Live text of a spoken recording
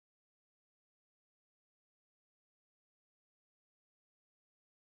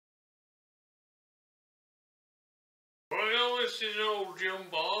this is old Jim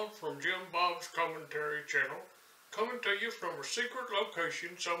Bob from Jim Bob's Commentary channel, coming to you from a secret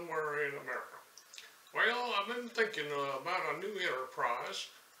location somewhere in America. Well, I've been thinking about a new enterprise,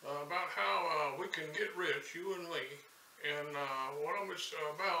 about how we can get rich, you and me, and what I'm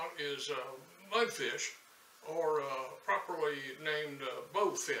about is mudfish, or properly named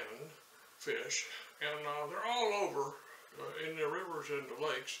bowfin fish, and they're all over in the rivers and the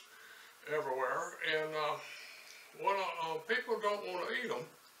lakes everywhere, and people don't want to eat them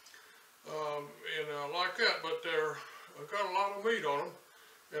like that, but they're got a lot of meat on them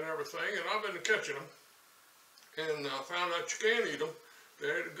and everything, and I've been catching them and found out you can eat them.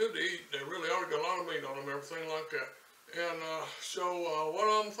 They're good to eat. They really are, got a lot of meat on them, everything like that. And so what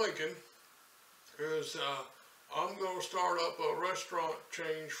I'm thinking is I'm going to start up a restaurant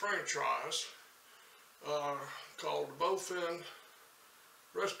chain franchise called the Bowfin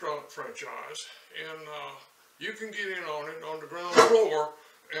Restaurant Franchise, and you can get in on it on the ground floor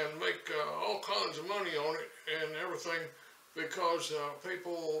and make all kinds of money on it and everything, because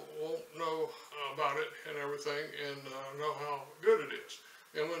people won't know about it and everything, and know how good it is.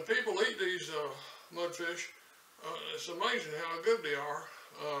 And when people eat these mudfish, it's amazing how good they are.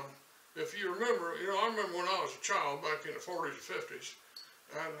 If you remember, I remember when I was a child back in the 40s and 50s,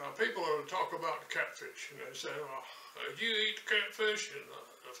 and people would talk about the catfish, and they'd say, well, do you eat the catfish? And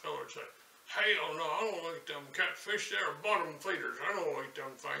the fellow would say, hell no, I don't eat them catfish. They're bottom feeders. I don't eat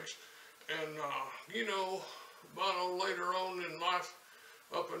them things. And, about later on in life,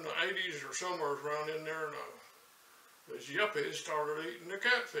 up in the 80s or somewhere around in there, these yuppies started eating the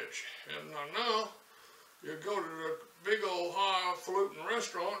catfish. And now, you go to the big old highfalutin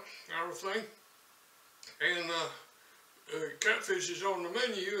restaurant and everything, and catfish is on the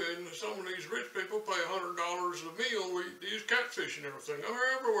menu, and some of these rich people pay $100 a meal to eat these catfish and everything.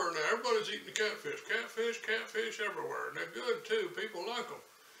 They're everywhere now. Everybody's eating the catfish. Catfish everywhere. And they're good too. People like them.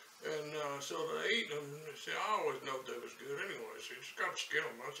 And so they eat them. See, I always know they was good anyway. So you just got to skin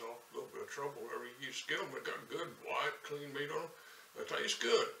them. That's all. A little bit of trouble. Whenever you skin them, they got good, white, clean meat on them. They taste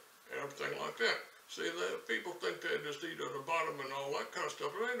good and everything like that. See, people think they just eat at the bottom and all that kind of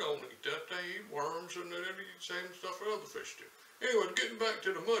stuff, but they don't eat that. They eat worms, and they eat the same stuff that other fish do. Anyway, getting back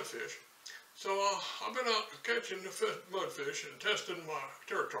to the mudfish. So I've been out catching the mudfish and testing my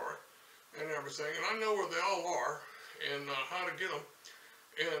territory and everything, and I know where they all are and how to get them.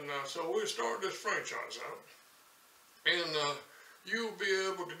 And so we'll start this franchise out, and you'll be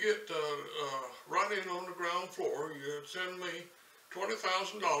able to get right in on the ground floor. You send me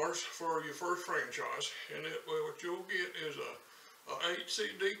 $20,000 for your first franchise, and what you'll get is a 8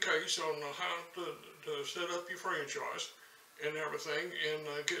 CD case on how to set up your franchise and everything,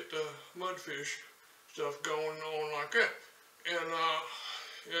 and get the mudfish stuff going on like that.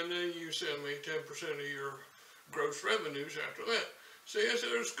 And then you send me 10% of your gross revenues after that. See, it's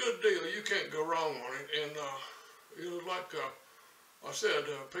a good deal. You can't go wrong on it. And like I said,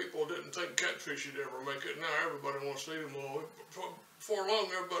 people didn't think catfish would ever make it. Now everybody wants to eat them. Well, before long,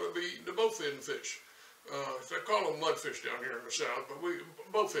 everybody will be eating the bowfin fish. They call them mudfish down here in the South, but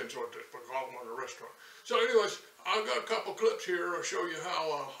bowfin's what they call them in the restaurant. So anyways, I've got a couple clips here to show you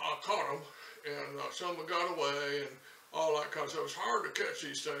how I caught them, and some have got away and all that kind of stuff. It's hard to catch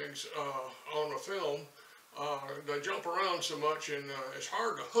these things on the film. They jump around so much, and it's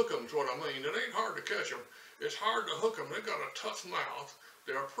hard to hook them is what I mean. It ain't hard to catch them. It's hard to hook them. They've got a tough mouth.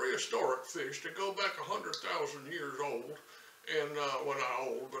 They're prehistoric fish. They go back 100,000 years old, and well, not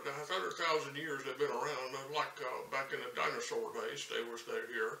old, but 100,000 years they've been around. Like back in the dinosaur days, they were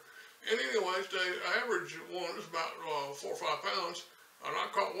here. And anyways, the average one is about 4 or 5 pounds, and I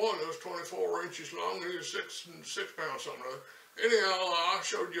caught one that was 24 inches long. He was 6 pounds something or other. Anyhow, I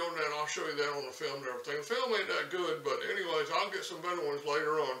showed you on that. I'll show you that on the film and everything. The film ain't that good, but anyways, I'll get some better ones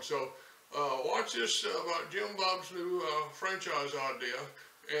later on. So watch this about Jim Bob's new franchise idea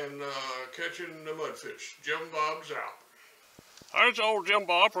and catching the mudfish. Jim Bob's out. There's old Jim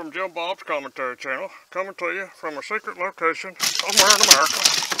Bob from Jim Bob's Commentary channel, coming to you from a secret location somewhere in America.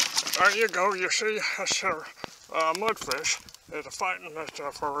 There you go. You see, that's mudfish is fighting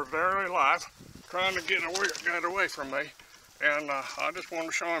for their very life, trying to get away from me. And I just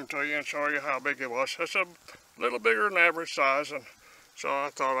wanted to show him to you and show you how big it was. It's a little bigger than average size, and so I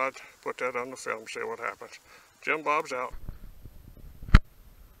thought I'd put that on the film, see what happens. Jim Bob's out.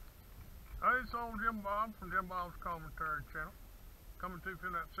 Hey, it's old Jim Bob from Jim Bob's Commentary channel, coming to you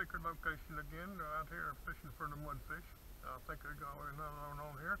from that secret location again, out here fishing for the mudfish. I think there's another one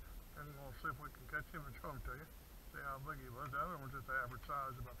on here, and we'll see if we can catch him and show him to you. See how big he was. The other one's just the average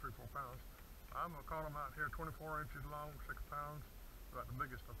size, about 3 or 4 pounds. I'm going to caught him out here, 24 inches long, 6 pounds. About the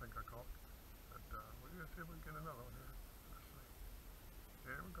biggest I think I caught. But we're going to see if we can get another one here.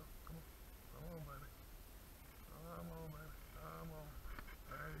 There we go. Come on. Come on, baby. Come on, baby. Come on.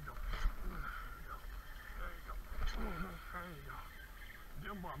 There you go. There you go. There you go. There you go.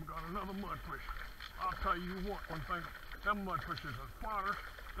 Jim Bob got another mudfish. I'll tell you what, one thing. Them mudfishes are smarter.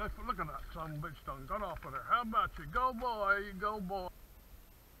 Look at that son of a bitch done got off of there. How about you? Go boy, go boy.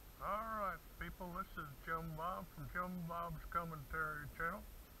 Alright people, this is Jim Bob from Jim Bob's Commentary channel,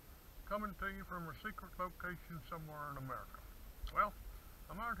 coming to you from a secret location somewhere in America. Well,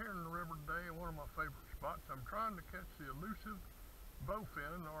 I'm out here in the river today in one of my favorite spots. I'm trying to catch the elusive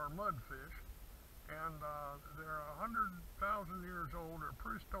bowfin or mudfish, and they're 100,000 years old. They're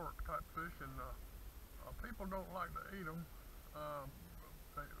prehistoric type fish, and people don't like to eat them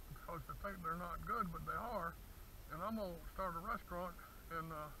because they think they're not good, but they are. And I'm going to start a restaurant and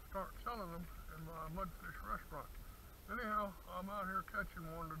start selling them in my mudfish restaurant. Anyhow, I'm out here catching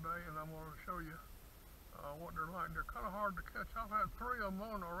one today, and I'm going to show you what they're like. They're kind of hard to catch. I've had 3 of them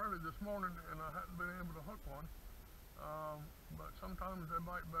on already this morning, and I hadn't been able to hook one. But sometimes they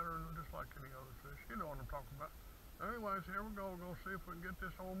bite better than just like any other fish. You know what I'm talking about. Anyways, here we go. We're going to see if we can get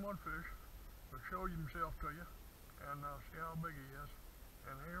this old mudfish to show himself to you and see how big he is.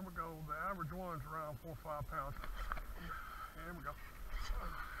 And here we go. The average one's around 4 or 5 pounds. Here we go.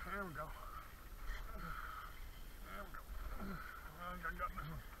 Here we go. There we go. I got this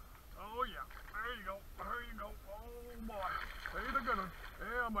one. Oh yeah. There you go. There you go. Oh boy. He's a good one.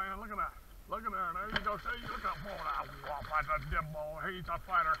 Yeah man, look at that. Look at there. There you go. See, look at boy. That's a dim boy. He's a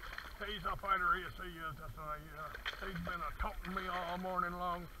fighter. He's a fighter. Yes, he is. He's been taunting me all morning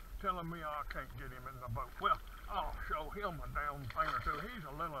long, telling me I can't get him in the boat. Well, I'll show him a damn thing or two. He's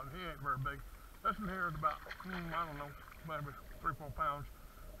a little one. He ain't very big. This one here is about, I don't know, maybe 3 or 4 pounds.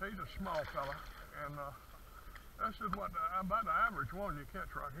 He's a small fella, and this is what about the average one you catch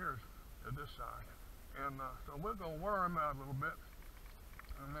right here is this size. And so we're gonna wear him out a little bit.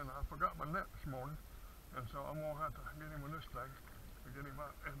 And then I forgot my net this morning, and so I'm gonna have to get him with this thing to get him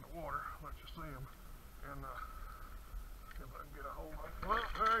out in the water, let you see him, and see if I can get a hold of him. Well,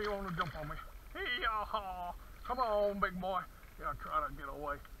 there you want to jump on me. Hee-haw! Come on, big boy. Yeah, try to get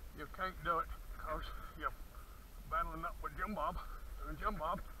away. You can't do it because you're battling up with Jim Bob, and Jim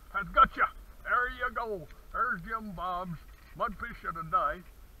Bob has got you. There you go. There's Jim Bob's mudfish of the day,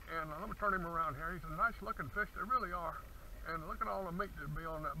 and let me turn him around here. He's a nice looking fish. They really are. And look at all the meat that'd be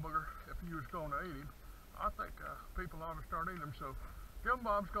on that booger if you was going to eat him. I think people ought to start eating him. So Jim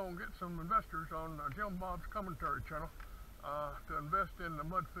Bob's going to get some investors on Jim Bob's Commentary channel to invest in the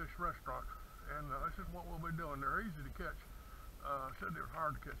mudfish restaurant. And this is what we'll be doing. They're easy to catch. Said they were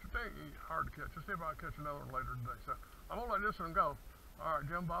hard to catch, but they ain't hard to catch. Let's see if I can catch another one later today. So I'm going to let this one go. All right,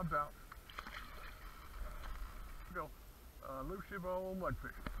 Jim Bob's out. Go. Elusive old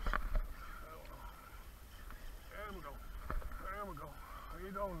mudfish. There we go. There we go.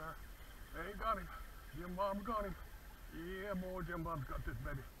 He's on there. There you got him. Jim Bob got him. Yeah, boy, Jim Bob's got this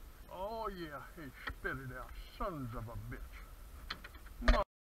baby. Oh, yeah, he spit it out. Sons of a bitch.